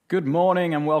Good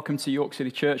morning and welcome to York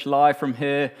City Church live from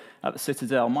here at the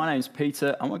Citadel. My name's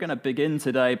Peter and we're going to begin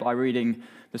today by reading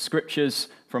the scriptures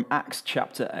from Acts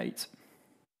chapter 8.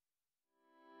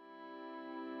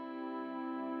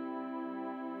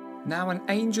 Now an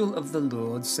angel of the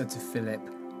Lord said to Philip,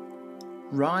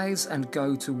 "Rise and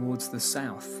go towards the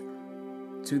south,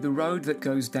 to the road that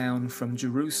goes down from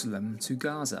Jerusalem to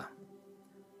Gaza.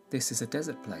 This is a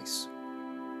desert place."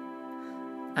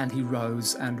 And he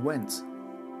rose and went.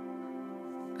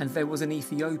 And there was an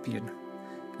Ethiopian,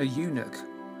 a eunuch,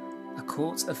 a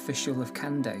court official of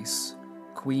Candace,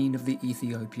 queen of the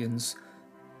Ethiopians,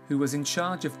 who was in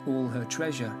charge of all her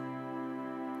treasure.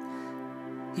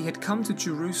 He had come to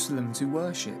Jerusalem to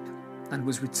worship, and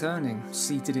was returning,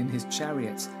 seated in his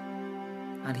chariot,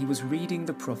 and he was reading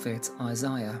the prophet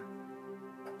Isaiah.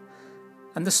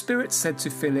 And the Spirit said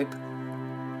to Philip,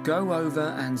 "Go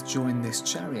over and join this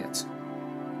chariot."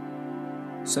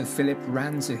 So Philip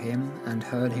ran to him and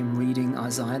heard him reading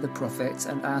Isaiah the prophet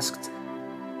and asked,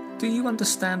 "Do you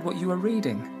understand what you are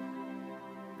reading?"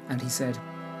 And he said,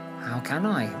 "How can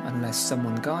I, unless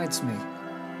someone guides me?"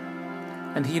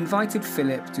 And he invited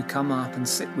Philip to come up and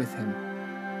sit with him.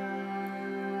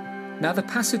 Now the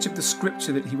passage of the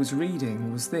scripture that he was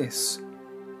reading was this: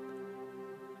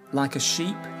 "Like a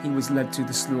sheep he was led to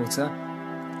the slaughter,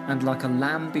 and like a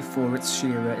lamb before its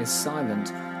shearer is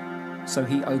silent, so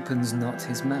he opens not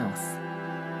his mouth.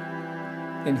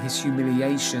 In his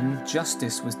humiliation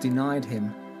justice was denied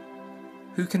him.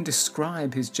 Who can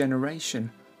describe his generation?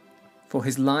 For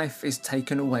his life is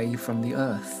taken away from the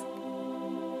earth."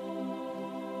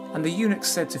 And the eunuch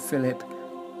said to Philip,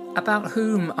 "About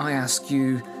whom, I ask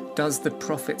you, does the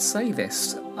prophet say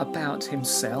this? About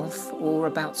himself or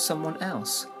about someone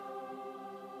else?"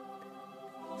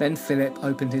 Then Philip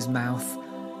opened his mouth,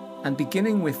 and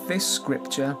beginning with this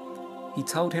scripture, he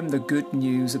told him the good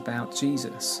news about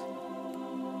Jesus.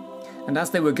 And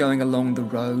as they were going along the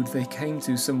road, they came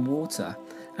to some water,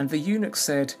 and the eunuch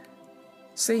said,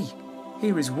 "See,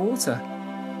 here is water.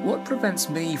 What prevents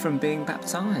me from being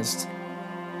baptized?"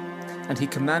 And he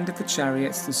commanded the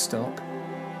chariots to stop,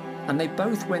 and they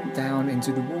both went down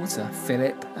into the water,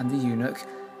 Philip and the eunuch,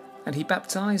 and he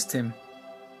baptized him.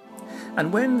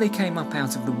 And when they came up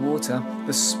out of the water,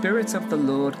 the Spirit of the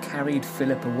Lord carried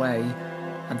Philip away,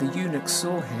 and the eunuch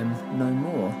saw him no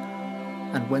more,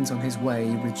 and went on his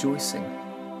way rejoicing.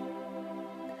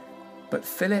 But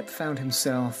Philip found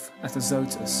himself at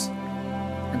Azotus,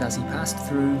 and as he passed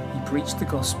through, he preached the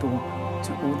gospel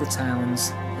to all the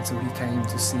towns until he came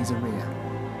to Caesarea.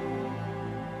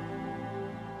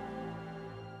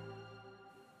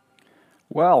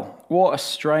 Well, what a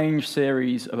strange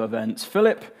series of events.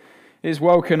 Philip is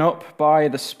woken up by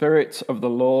the Spirit of the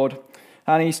Lord,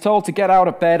 and he's told to get out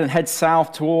of bed and head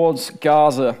south towards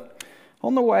Gaza.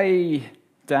 On the way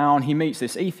down, he meets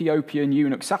this Ethiopian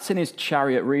eunuch sat in his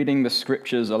chariot reading the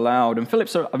scriptures aloud, and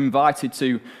Philip's invited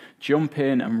to jump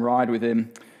in and ride with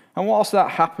him. And whilst that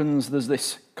happens, there's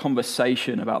this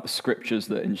conversation about the scriptures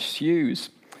that ensues.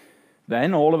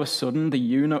 Then, all of a sudden, the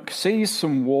eunuch sees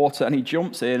some water and he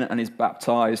jumps in and is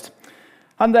baptized.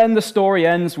 And then the story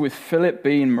ends with Philip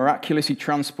being miraculously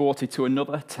transported to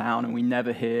another town, and we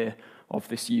never hear of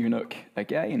this eunuch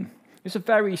again. It's a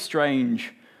very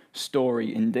strange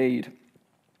story indeed.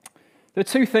 There are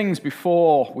two things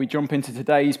before we jump into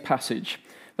today's passage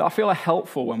that I feel are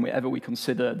helpful whenever we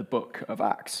consider the book of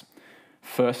Acts.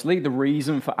 Firstly, the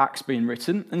reason for Acts being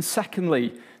written, and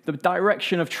secondly, the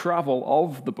direction of travel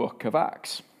of the book of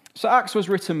Acts. So Acts was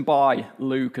written by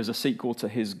Luke as a sequel to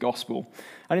his gospel.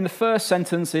 And in the first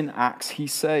sentence in Acts, he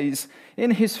says,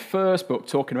 in his first book,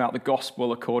 talking about the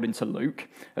gospel according to Luke,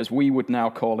 as we would now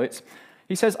call it,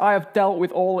 he says, "I have dealt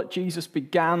with all that Jesus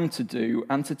began to do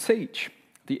and to teach."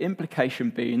 The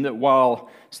implication being that while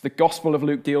the gospel of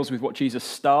Luke deals with what Jesus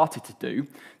started to do,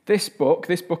 this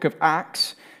book of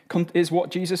Acts, is what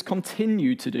Jesus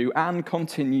continued to do and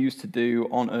continues to do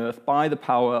on earth by the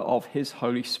power of his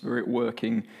Holy Spirit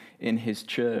working in his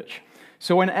church.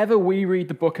 So whenever we read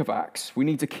the book of Acts, we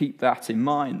need to keep that in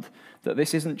mind, that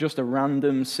this isn't just a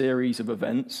random series of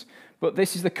events, but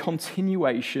this is the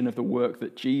continuation of the work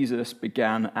that Jesus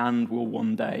began and will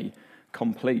one day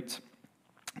complete.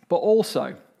 But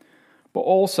also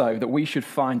that we should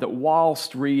find that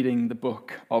whilst reading the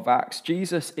book of Acts,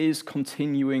 Jesus is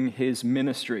continuing his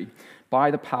ministry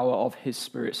by the power of his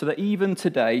Spirit, so that even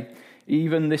today,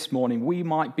 even this morning, we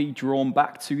might be drawn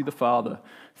back to the Father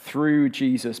through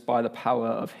Jesus by the power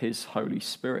of his Holy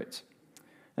Spirit.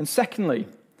 And secondly,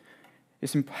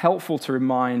 it's helpful to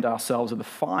remind ourselves of the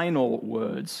final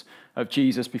words of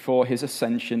Jesus before his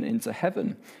ascension into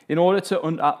heaven in order to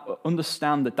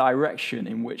understand the direction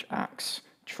in which Acts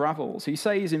travels. He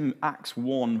says in Acts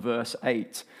 1, verse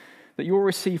 8, that you will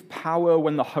receive power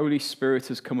when the Holy Spirit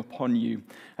has come upon you,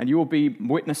 and you will be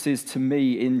witnesses to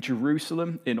me in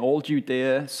Jerusalem, in all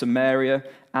Judea, Samaria,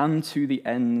 and to the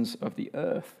ends of the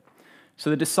earth. So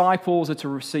the disciples are to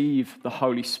receive the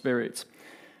Holy Spirit,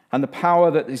 and the power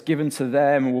that is given to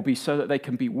them will be so that they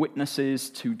can be witnesses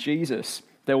to Jesus.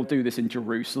 They will do this in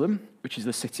Jerusalem, which is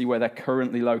the city where they're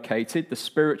currently located, the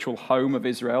spiritual home of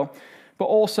Israel, but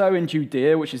also in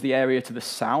Judea, which is the area to the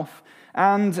south,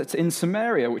 and in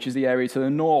Samaria, which is the area to the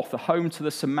north, the home to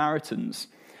the Samaritans,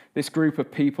 this group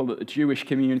of people that the Jewish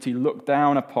community looked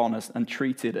down upon and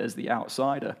treated as the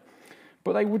outsider.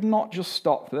 But they would not just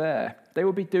stop there. They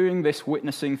would be doing this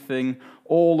witnessing thing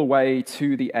all the way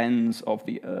to the ends of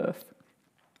the earth.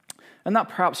 And that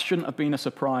perhaps shouldn't have been a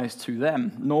surprise to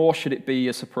them, nor should it be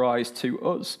a surprise to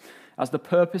us, as the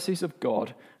purposes of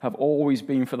God have always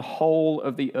been for the whole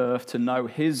of the earth to know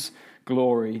his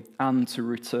glory and to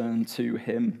return to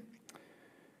him.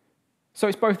 So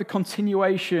it's both the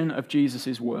continuation of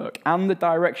Jesus' work and the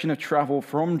direction of travel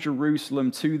from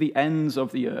Jerusalem to the ends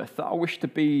of the earth that I wish to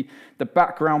be the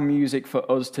background music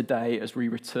for us today as we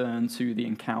return to the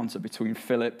encounter between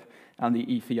Philip and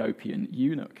the Ethiopian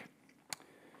eunuch.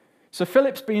 So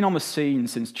Philip's been on the scene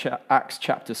since Acts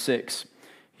chapter 6.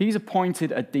 He's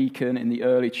appointed a deacon in the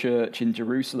early church in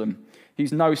Jerusalem.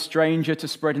 He's no stranger to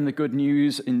spreading the good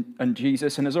news in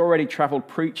Jesus and has already traveled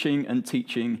preaching and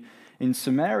teaching in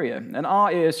Samaria. And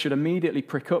our ears should immediately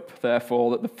prick up,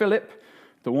 therefore, that Philip,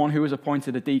 the one who was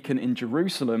appointed a deacon in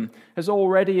Jerusalem, has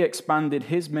already expanded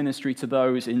his ministry to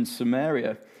those in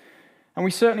Samaria. And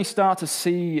we certainly start to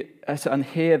see and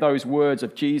hear those words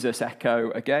of Jesus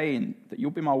echo again, that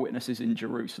you'll be my witnesses in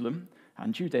Jerusalem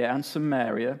and Judea and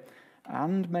Samaria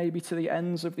and maybe to the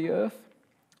ends of the earth.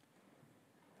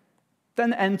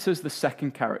 Then enters the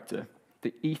second character,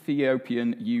 the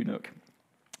Ethiopian eunuch,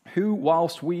 who,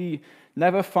 whilst we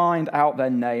never find out their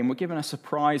name, we're given a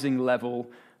surprising level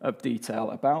of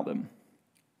detail about them.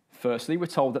 Firstly, we're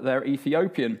told that they're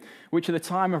Ethiopian, which at the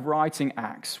time of writing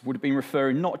Acts would have been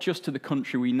referring not just to the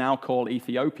country we now call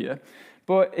Ethiopia,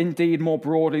 but indeed more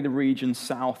broadly the region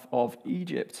south of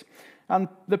Egypt. And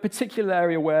the particular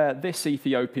area where this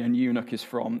Ethiopian eunuch is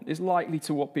from is likely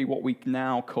to be what we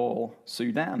now call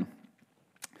Sudan.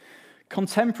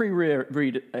 Contemporary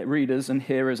readers and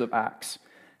hearers of Acts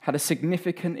had a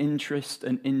significant interest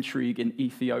and intrigue in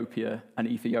Ethiopia and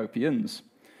Ethiopians.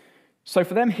 So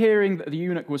for them, hearing that the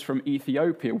eunuch was from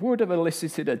Ethiopia would have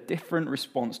elicited a different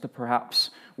response to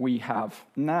perhaps we have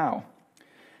now.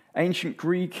 Ancient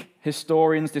Greek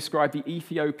historians describe the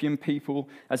Ethiopian people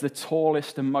as the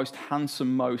tallest and most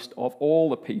handsome-most of all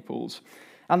the peoples,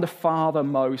 and the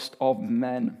fathermost of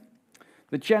men.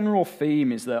 The general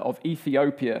theme is that of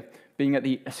Ethiopia being at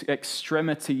the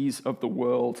extremities of the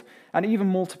world, and even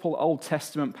multiple Old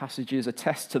Testament passages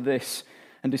attest to this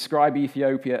and describe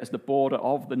Ethiopia as the border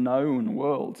of the known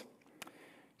world.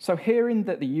 So hearing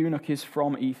that the eunuch is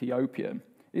from Ethiopia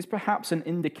is perhaps an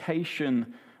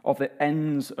indication of the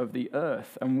ends of the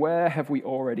earth. And where have we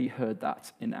already heard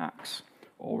that in Acts?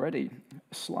 Already.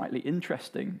 Slightly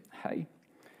interesting, hey?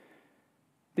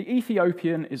 The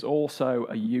Ethiopian is also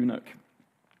a eunuch.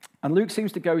 And Luke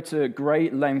seems to go to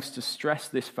great lengths to stress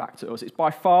this fact to us. It's by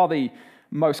far the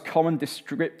most common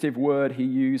descriptive word he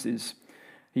uses.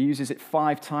 He uses it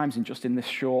 5 times in this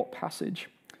short passage.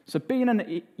 So being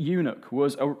an eunuch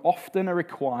was often a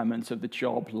requirement of the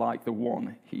job like the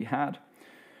one he had.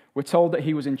 We're told that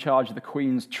he was in charge of the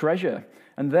queen's treasure,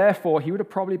 and therefore he would have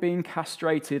probably been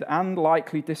castrated and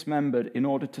likely dismembered in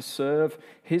order to serve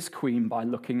his queen by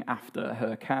looking after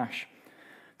her cash.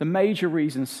 The major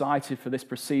reason cited for this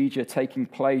procedure taking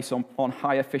place on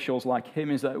high officials like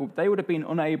him is that they would have been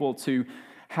unable to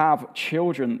have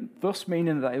children, thus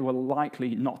meaning that they were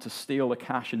likely not to steal the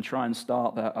cash and try and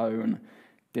start their own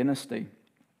dynasty.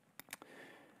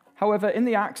 However, in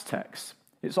the Acts text,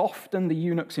 it's often the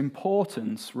eunuch's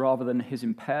importance rather than his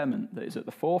impairment that is at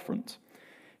the forefront.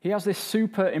 He has this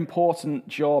super important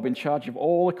job in charge of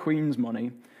all the queen's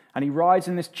money, and he rides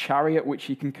in this chariot which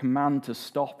he can command to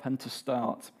stop and to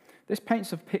start. This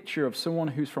paints a picture of someone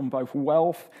who's from both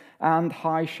wealth and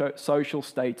high social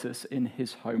status in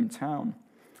his hometown.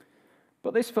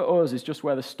 But this for us is just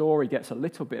where the story gets a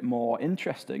little bit more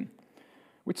interesting.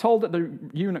 We're told that the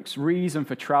eunuch's reason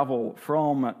for travel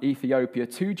from Ethiopia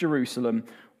to Jerusalem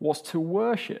was to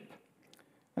worship.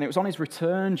 And it was on his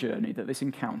return journey that this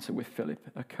encounter with Philip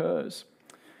occurs.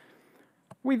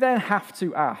 We then have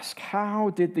to ask,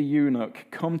 how did the eunuch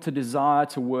come to desire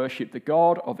to worship the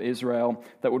God of Israel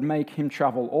that would make him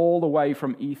travel all the way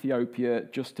from Ethiopia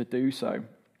just to do so?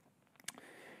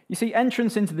 You see,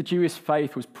 entrance into the Jewish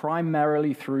faith was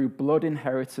primarily through blood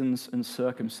inheritance and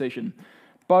circumcision,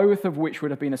 both of which would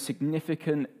have been a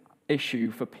significant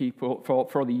issue for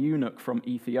the eunuch from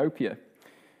Ethiopia.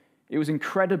 It was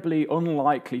incredibly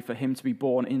unlikely for him to be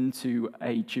born into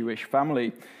a Jewish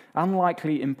family, and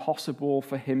likely impossible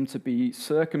for him to be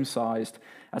circumcised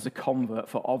as a convert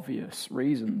for obvious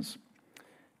reasons.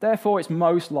 Therefore, it's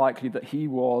most likely that he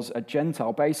was a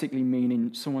Gentile, basically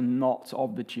meaning someone not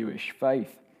of the Jewish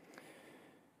faith.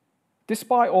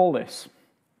 Despite all this,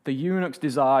 the eunuch's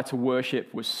desire to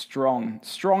worship was strong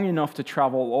enough to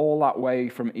travel all that way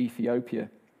from Ethiopia.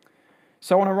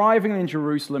 So on arriving in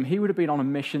Jerusalem, he would have been on a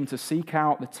mission to seek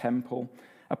out the temple,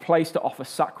 a place to offer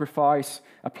sacrifice,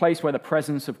 a place where the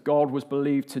presence of God was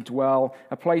believed to dwell,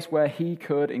 a place where he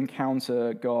could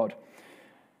encounter God.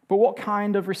 But what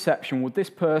kind of reception would this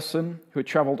person, who had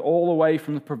traveled all the way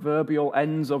from the proverbial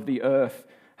ends of the earth,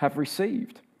 have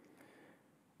received?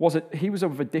 He was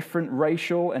of a different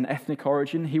racial and ethnic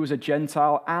origin, he was a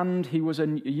Gentile, and he was a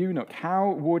eunuch. How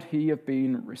would he have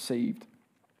been received?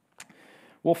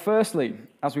 Well, firstly,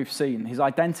 as we've seen, his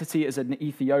identity as an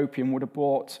Ethiopian would have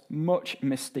brought much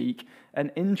mystique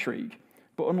and intrigue.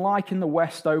 But unlike in the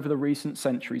West over the recent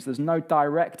centuries, there's no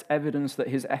direct evidence that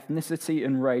his ethnicity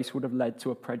and race would have led to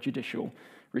a prejudicial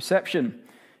reception.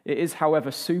 It is,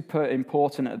 however, super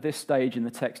important at this stage in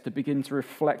the text to begin to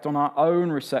reflect on our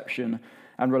own reception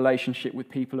and relationship with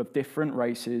people of different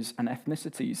races and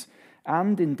ethnicities,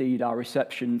 and indeed our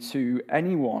reception to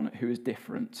anyone who is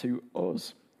different to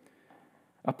us.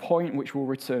 A point which we'll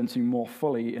return to more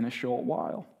fully in a short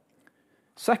while.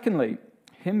 Secondly,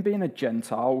 him being a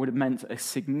Gentile would have meant a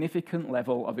significant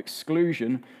level of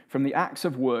exclusion from the acts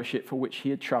of worship for which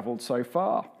he had traveled so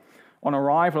far. On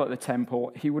arrival at the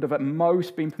temple, he would have at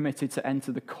most been permitted to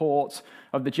enter the court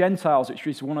of the Gentiles, which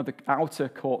is one of the outer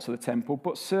courts of the temple,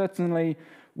 but certainly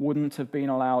wouldn't have been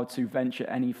allowed to venture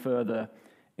any further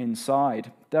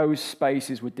inside. Those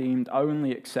spaces were deemed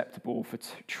only acceptable for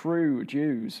true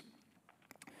Jews.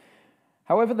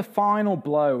 However, the final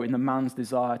blow in the man's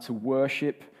desire to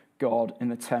worship God in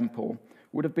the temple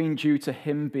would have been due to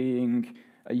him being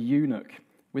a eunuch,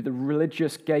 with the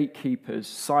religious gatekeepers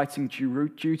citing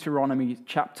Deuteronomy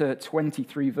chapter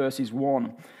 23, verses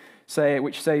 1,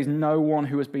 which says, "No one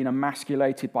who has been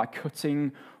emasculated by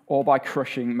cutting or by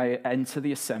crushing may enter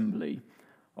the assembly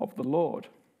of the Lord."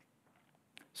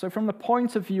 So from the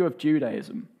point of view of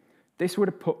Judaism, this would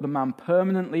have put the man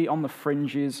permanently on the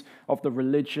fringes of the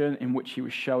religion in which he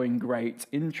was showing great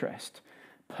interest,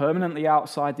 permanently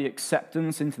outside the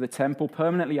acceptance into the temple,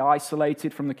 permanently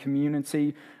isolated from the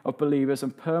community of believers,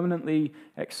 and permanently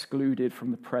excluded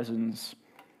from the presence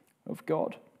of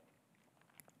God.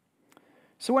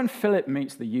 So when Philip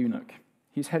meets the eunuch,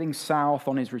 he's heading south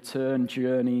on his return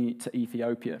journey to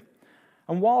Ethiopia.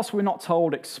 And whilst we're not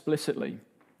told explicitly,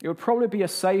 it would probably be a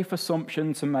safe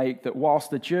assumption to make that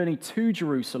whilst the journey to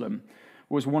Jerusalem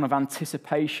was one of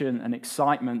anticipation and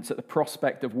excitement at the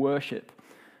prospect of worship,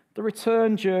 the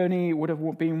return journey would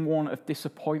have been one of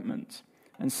disappointment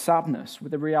and sadness,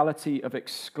 with the reality of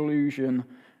exclusion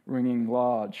ringing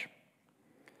large.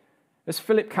 As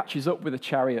Philip catches up with the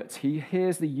chariot, he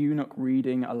hears the eunuch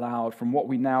reading aloud from what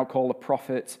we now call the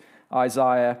prophet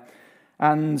Isaiah,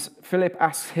 and Philip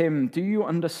asks him, "Do you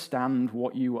understand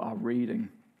what you are reading?"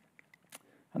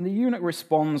 And the eunuch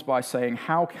responds by saying,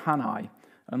 "How can I,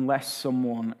 unless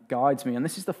someone guides me?" And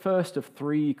this is the first of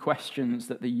three questions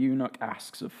that the eunuch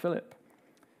asks of Philip.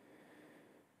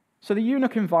 So the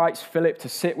eunuch invites Philip to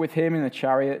sit with him in the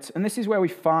chariot, and this is where we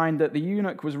find that the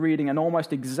eunuch was reading an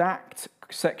almost exact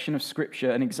section of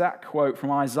scripture, an exact quote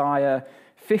from Isaiah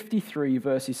 53,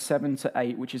 verses 7 to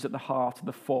 8, which is at the heart of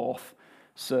the fourth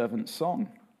servant song.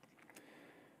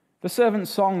 The servant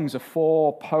songs are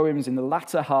four poems in the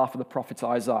latter half of the prophet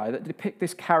Isaiah that depict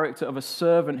this character of a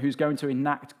servant who's going to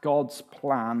enact God's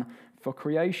plan for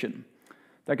creation.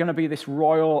 They're going to be this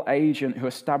royal agent who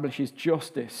establishes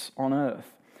justice on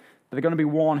earth. They're going to be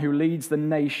one who leads the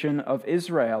nation of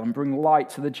Israel and bring light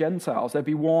to the Gentiles. There'll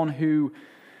be one who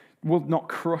will not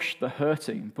crush the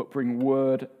hurting, but bring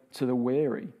word to the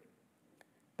weary.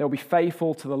 They'll be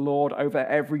faithful to the Lord over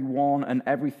everyone and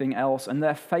everything else, and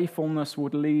their faithfulness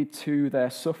would lead to their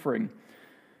suffering.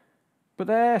 But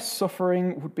their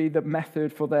suffering would be the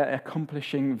method for their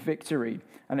accomplishing victory,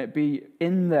 and it'd be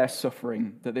in their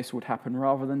suffering that this would happen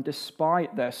rather than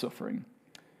despite their suffering.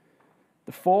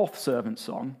 The fourth servant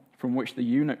song, from which the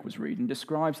eunuch was reading,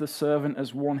 describes the servant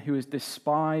as one who is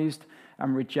despised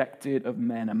and rejected of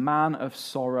men, a man of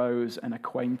sorrows and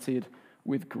acquainted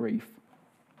with grief.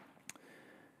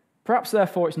 Perhaps,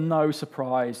 therefore, it's no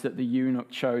surprise that the eunuch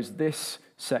chose this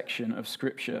section of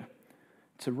Scripture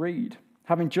to read.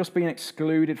 Having just been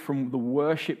excluded from the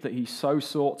worship that he so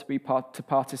sought to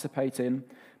participate in,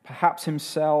 perhaps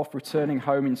himself returning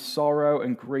home in sorrow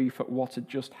and grief at what had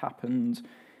just happened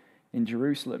in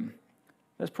Jerusalem.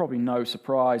 There's probably no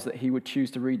surprise that he would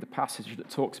choose to read the passage that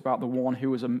talks about the one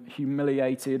who was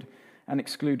humiliated and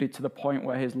excluded to the point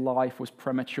where his life was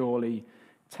prematurely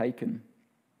taken.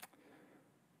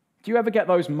 Do you ever get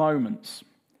those moments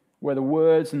where the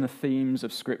words and the themes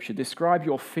of Scripture describe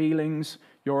your feelings,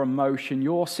 your emotion,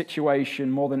 your situation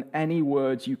more than any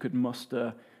words you could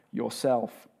muster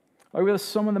yourself? Over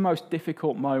some of the most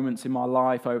difficult moments in my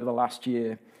life over the last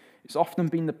year, it's often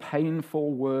been the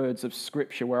painful words of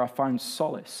Scripture where I found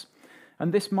solace.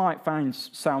 And this might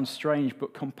sound strange,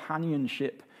 but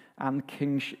companionship and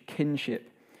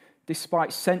kinship.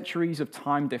 Despite centuries of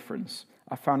time difference,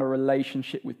 I found a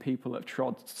relationship with people that have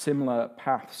trod similar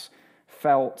paths,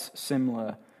 felt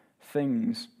similar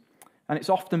things. And it's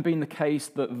often been the case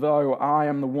that though I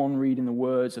am the one reading the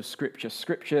words of Scripture,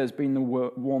 Scripture has been the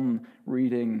one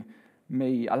reading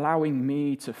me, allowing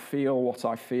me to feel what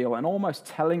I feel and almost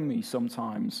telling me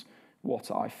sometimes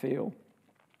what I feel.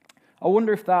 I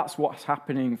wonder if that's what's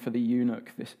happening for the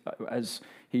eunuch as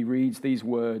he reads these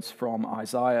words from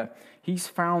Isaiah. He's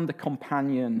found a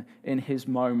companion in his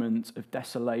moment of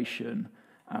desolation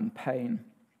and pain.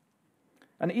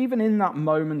 And even in that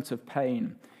moment of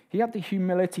pain, he had the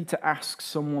humility to ask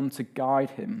someone to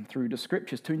guide him through the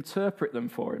Scriptures, to interpret them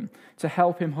for him, to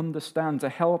help him understand, to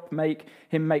help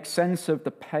him make sense of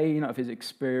the pain of his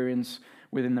experience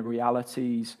within the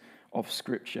realities of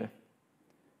Scripture.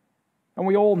 And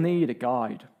we all need a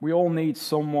guide. We all need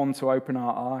someone to open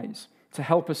our eyes, to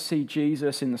help us see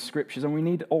Jesus in the Scriptures. And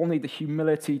we all need the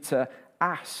humility to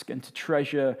ask and to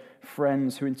treasure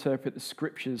friends who interpret the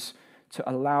Scriptures, to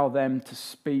allow them to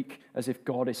speak as if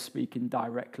God is speaking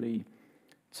directly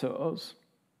to us.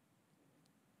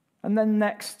 And then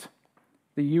next,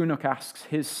 the eunuch asks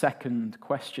his second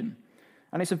question.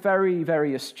 And it's a very,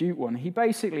 very astute one. He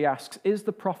basically asks, is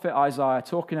the prophet Isaiah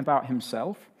talking about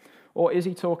himself, or is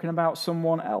he talking about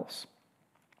someone else?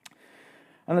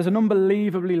 And there's an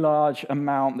unbelievably large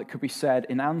amount that could be said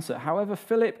in answer. However,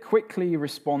 Philip quickly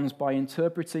responds by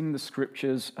interpreting the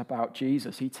Scriptures about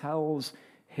Jesus. He tells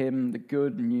him the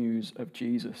good news of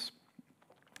Jesus.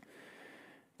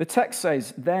 The text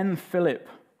says, then Philip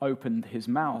opened his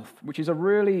mouth, which is a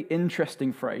really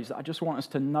interesting phrase that I just want us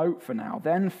to note for now.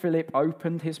 Then Philip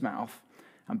opened his mouth,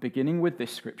 and beginning with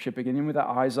this scripture, beginning with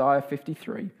Isaiah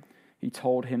 53, he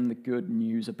told him the good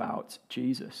news about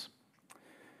Jesus.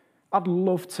 I'd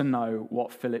love to know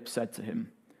what Philip said to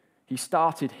him. He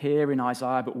started here in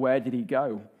Isaiah, but where did he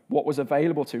go? What was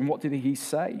available to him? What did he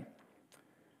say?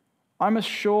 I'm as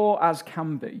sure as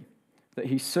can be that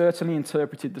he certainly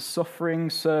interpreted the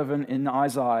suffering servant in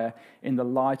Isaiah in the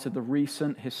light of the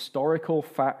recent historical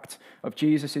fact of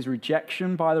Jesus'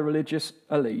 rejection by the religious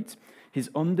elite,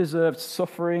 his undeserved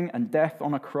suffering and death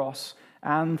on a cross,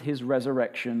 and his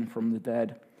resurrection from the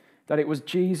dead. That it was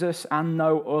Jesus and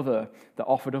no other that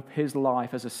offered up his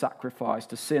life as a sacrifice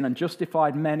to sin and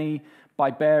justified many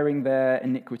by bearing their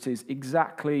iniquities,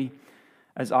 exactly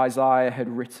as Isaiah had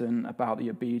written about the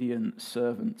obedient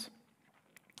servant.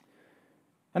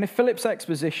 And if Philip's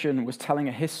exposition was telling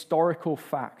a historical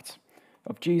fact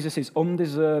of Jesus'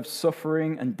 undeserved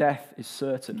suffering and death is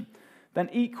certain, then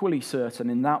equally certain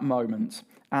in that moment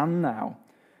and now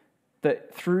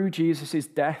that through Jesus'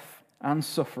 death and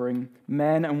suffering,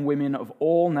 men and women of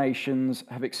all nations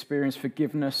have experienced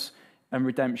forgiveness and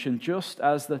redemption, just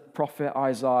as the prophet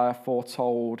Isaiah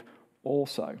foretold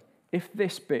also. If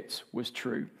this bit was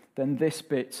true, then this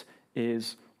bit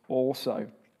is also.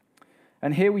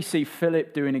 And here we see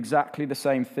Philip doing exactly the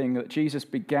same thing that Jesus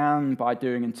began by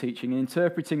doing and teaching,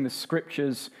 interpreting the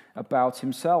Scriptures about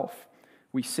himself.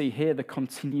 We see here the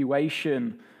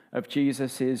continuation of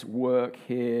Jesus' work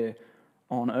here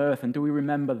on earth. And do we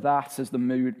remember that as the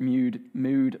mood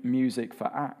music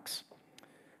for Acts?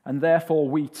 And therefore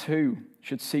we too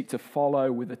should seek to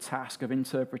follow with the task of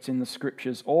interpreting the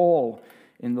Scriptures, all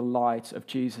in the light of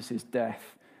Jesus'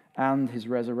 death and his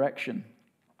resurrection.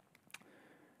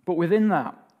 But within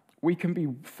that, we can be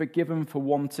forgiven for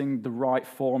wanting the right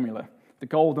formula, the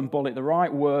golden bullet, the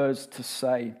right words to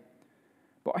say.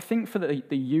 But I think for the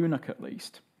eunuch at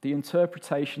least, the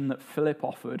interpretation that Philip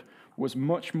offered was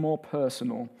much more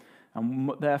personal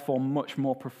and therefore much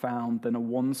more profound than a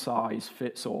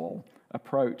one-size-fits-all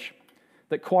approach.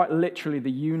 That quite literally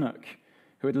the eunuch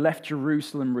who had left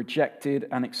Jerusalem rejected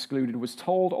and excluded was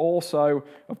told also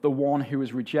of the one who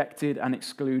was rejected and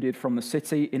excluded from the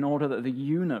city in order that the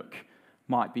eunuch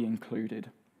might be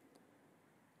included.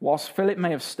 Whilst Philip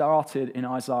may have started in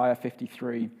Isaiah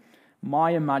 53,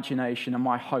 my imagination and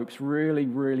my hopes really,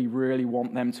 really, really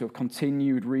want them to have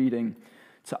continued reading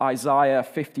to Isaiah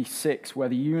 56, where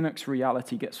the eunuch's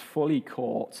reality gets fully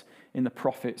caught in the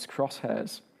prophet's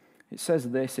crosshairs. It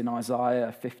says this in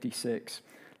Isaiah 56,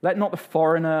 "Let not the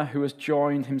foreigner who has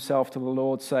joined himself to the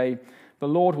Lord say, 'The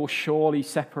Lord will surely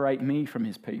separate me from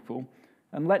his people.'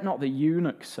 And let not the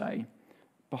eunuch say,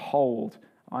 'Behold,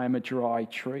 I am a dry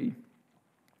tree.'"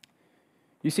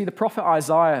 You see, the prophet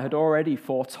Isaiah had already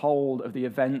foretold of the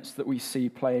events that we see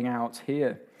playing out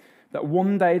here. That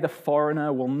one day the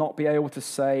foreigner will not be able to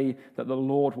say that the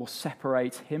Lord will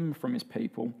separate him from his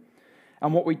people.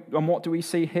 And what do we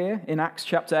see here? In Acts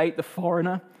chapter 8, the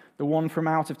foreigner, the one from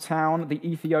out of town, the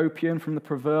Ethiopian from the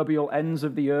proverbial ends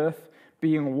of the earth,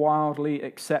 being wildly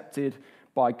accepted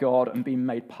by God and being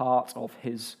made part of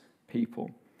his people.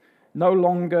 No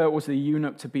longer was the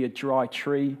eunuch to be a dry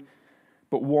tree,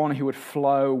 but one who would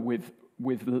flow with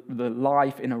the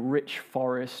life in a rich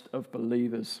forest of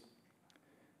believers.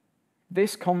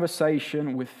 This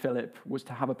conversation with Philip was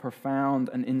to have a profound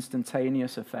and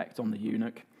instantaneous effect on the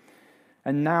eunuch.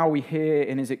 And now we hear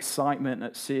in his excitement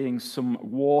at seeing some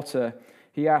water,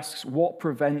 he asks, "What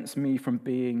prevents me from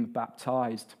being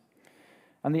baptized?"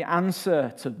 And the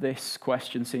answer to this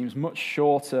question seems much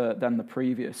shorter than the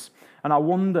previous. And I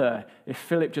wonder if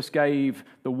Philip just gave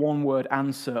the one-word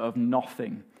answer of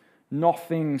nothing.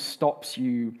 Nothing stops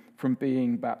you from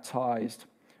being baptized.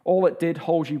 All it did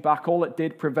hold you back, all it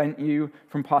did prevent you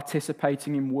from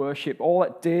participating in worship, all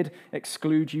it did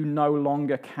exclude you no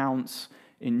longer counts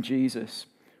in Jesus.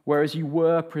 Whereas you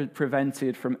were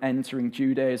prevented from entering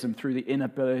Judaism through the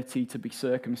inability to be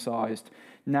circumcised,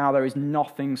 now there is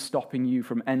nothing stopping you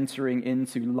from entering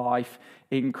into life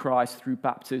in Christ through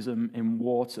baptism in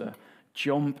water.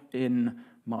 Jump in,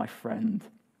 my friend.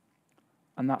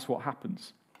 And that's what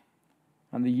happens.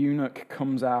 And the eunuch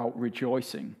comes out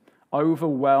rejoicing,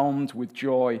 overwhelmed with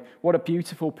joy. What a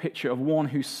beautiful picture of one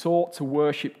who sought to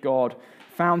worship God,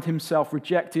 found himself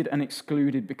rejected and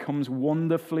excluded, becomes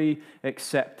wonderfully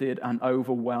accepted and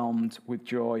overwhelmed with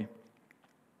joy.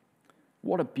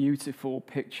 What a beautiful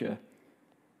picture.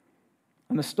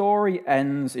 And the story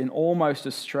ends in almost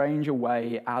as strange a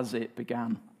way as it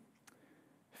began.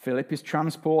 Philip is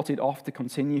transported off to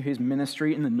continue his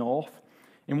ministry in the north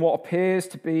in what appears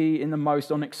to be in the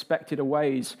most unexpected of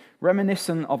ways,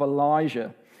 reminiscent of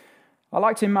Elijah. I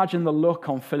like to imagine the look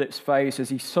on Philip's face as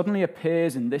he suddenly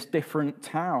appears in this different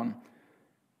town.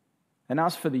 And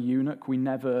as for the eunuch, we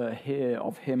never hear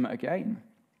of him again.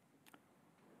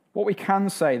 What we can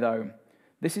say, though,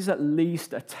 this is at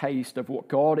least a taste of what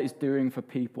God is doing for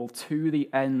people to the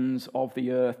ends of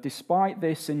the earth, despite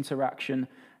this interaction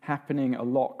happening a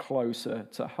lot closer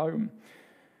to home.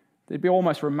 It'd be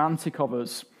almost romantic of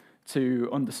us to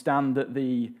understand that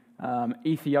the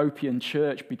Ethiopian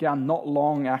church began not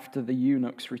long after the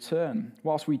eunuch's return.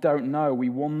 Whilst we don't know, we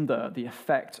wonder the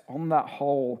effect on that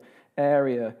whole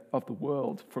area of the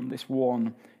world from this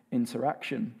one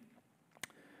interaction.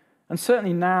 And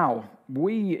certainly now,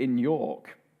 we in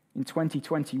York, in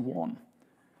 2021,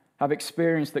 have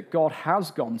experienced that God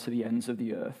has gone to the ends of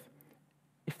the earth.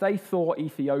 If they thought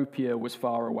Ethiopia was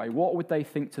far away, what would they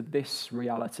think to this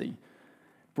reality?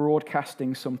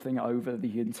 Broadcasting something over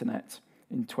the internet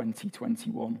in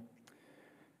 2021.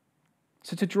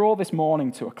 So to draw this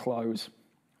morning to a close,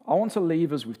 I want to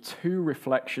leave us with two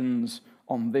reflections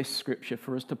on this scripture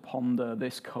for us to ponder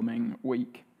this coming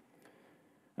week.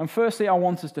 And firstly, I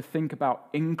want us to think about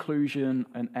inclusion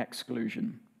and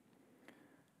exclusion.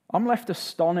 I'm left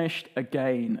astonished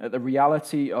again at the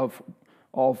reality of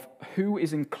who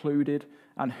is included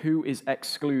and who is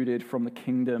excluded from the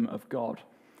kingdom of God.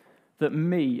 That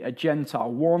me, a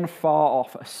Gentile, one far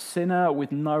off, a sinner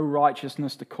with no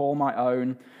righteousness to call my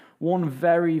own, one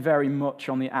very, very much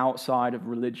on the outside of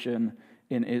religion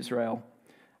in Israel,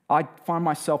 I find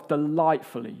myself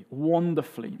delightfully,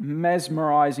 wonderfully,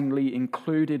 mesmerizingly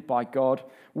included by God,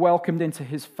 welcomed into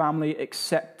his family,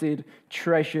 accepted,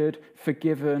 treasured,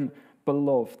 forgiven,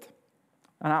 beloved.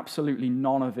 And absolutely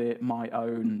none of it my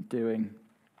own doing.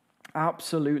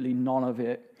 Absolutely none of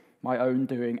it my own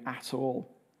doing at all.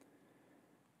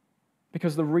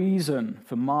 Because the reason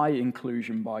for my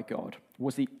inclusion by God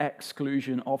was the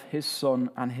exclusion of his Son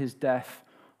and his death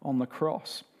on the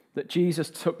cross. That Jesus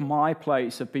took my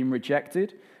place of being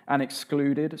rejected and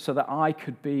excluded so that I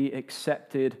could be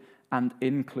accepted and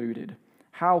included.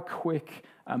 How quick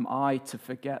am I to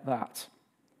forget that?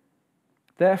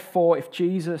 Therefore, if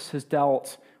Jesus has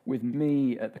dealt with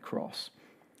me at the cross,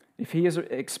 if he has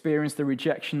experienced the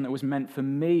rejection that was meant for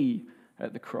me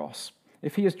at the cross,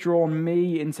 if he has drawn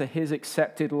me into his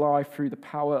accepted life through the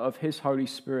power of his Holy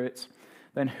Spirit,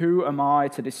 then who am I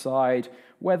to decide,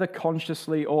 whether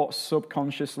consciously or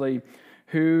subconsciously,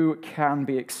 who can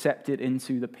be accepted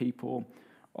into the people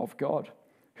of God?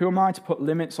 Who am I to put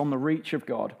limits on the reach of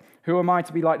God? Who am I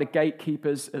to be like the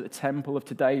gatekeepers at the temple of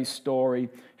today's story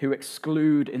who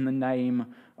exclude in the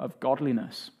name of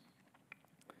godliness?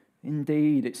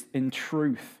 Indeed, it's in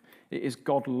truth, it is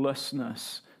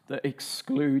godlessness that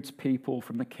excludes people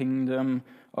from the kingdom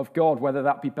of God, whether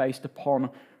that be based upon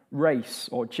race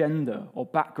or gender or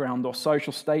background or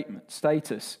social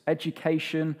status,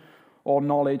 education or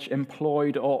knowledge,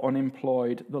 employed or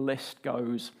unemployed. The list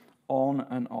goes on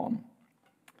and on.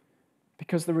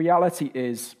 Because the reality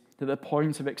is that the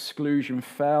point of exclusion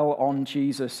fell on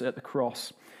Jesus at the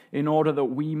cross in order that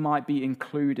we might be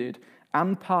included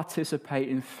and participate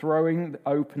in throwing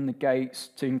open the gates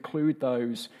to include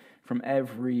those from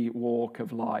every walk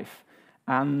of life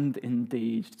and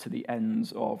indeed to the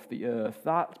ends of the earth.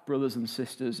 That, brothers and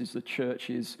sisters, is the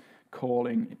church's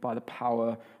calling by the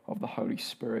power of the Holy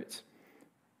Spirit.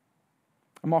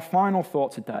 And my final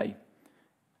thought today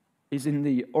is in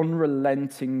the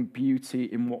unrelenting beauty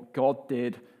in what God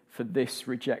did for this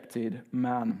rejected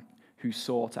man who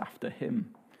sought after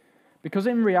him. Because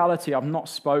in reality, I've not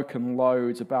spoken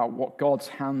loads about what God's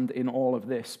hand in all of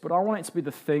this, but I want it to be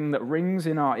the thing that rings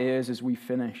in our ears as we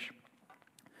finish.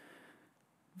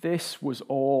 This was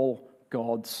all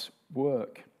God's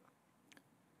work.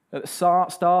 At the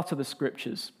start of the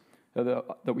scriptures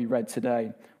that we read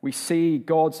today, we see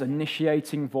God's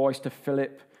initiating voice to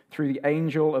Philip through the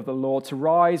angel of the Lord to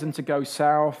rise and to go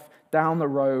south down the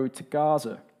road to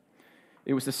Gaza.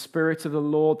 It was the Spirit of the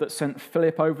Lord that sent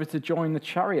Philip over to join the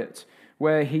chariot,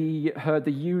 where he heard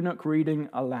the eunuch reading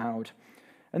aloud.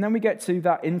 And then we get to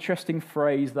that interesting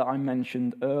phrase that I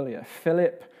mentioned earlier.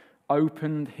 Philip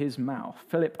opened his mouth.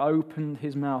 Philip opened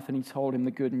his mouth and he told him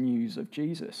the good news of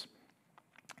Jesus.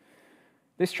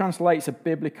 This translates a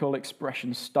biblical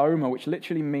expression, stoma, which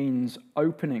literally means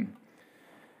opening.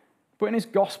 But in his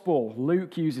gospel,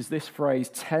 Luke uses this phrase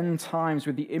 10 times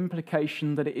with the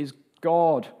implication that it is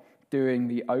God doing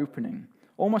the opening.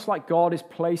 Almost like God is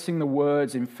placing the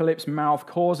words in Philip's mouth,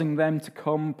 causing them to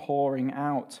come pouring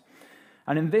out.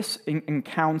 And in this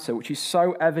encounter, which is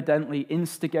so evidently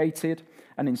instigated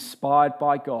and inspired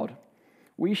by God,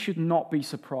 we should not be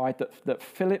surprised that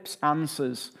Philip's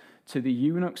answers to the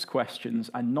eunuch's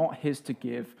questions are not his to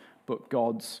give, but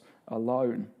God's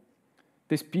alone.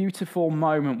 This beautiful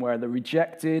moment where the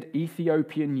rejected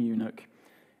Ethiopian eunuch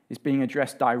is being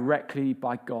addressed directly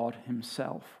by God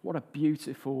himself. What a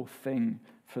beautiful thing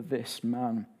for this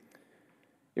man.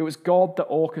 It was God that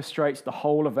orchestrates the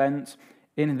whole event.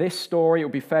 In this story, it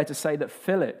would be fair to say that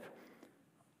Philip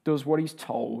does what he's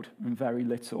told and very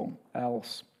little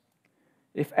else.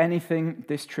 If anything,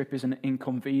 this trip is an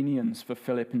inconvenience for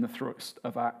Philip in the thrust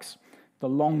of Acts. The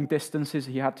long distances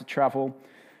he had to travel.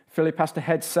 Philip has to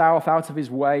head south out of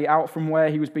his way, out from where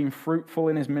he was being fruitful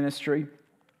in his ministry,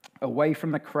 away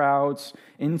from the crowds,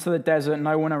 into the desert,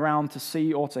 no one around to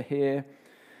see or to hear.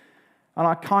 And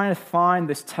I kind of find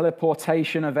this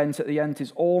teleportation event at the end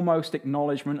is almost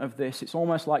acknowledgement of this. It's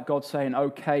almost like God saying,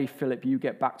 okay, Philip, you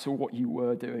get back to what you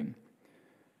were doing.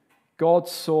 God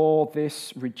saw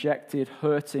this rejected,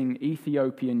 hurting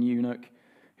Ethiopian eunuch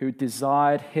who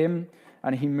desired him,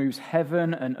 and he moves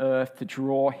heaven and earth to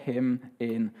draw him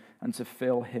in and to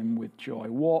fill him with joy.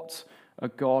 What a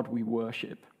God we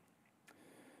worship.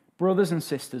 Brothers and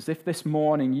sisters, if this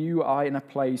morning you are in a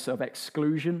place of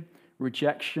exclusion,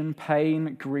 rejection,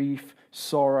 pain, grief,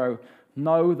 sorrow,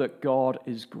 know that God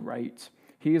is great.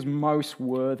 He is most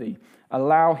worthy.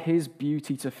 Allow his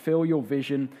beauty to fill your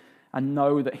vision and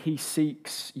know that he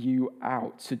seeks you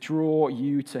out, to draw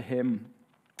you to him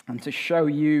and to show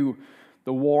you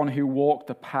the one who walked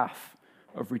the path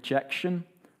of rejection,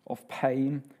 of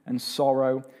pain and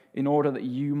sorrow in order that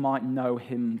you might know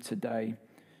him today.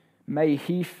 May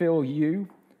he fill you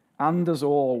and us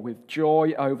all with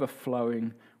joy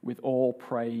overflowing, with all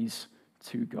praise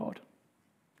to God.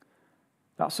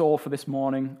 That's all for this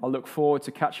morning. I look forward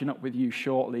to catching up with you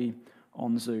shortly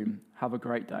on Zoom. Have a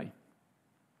great day.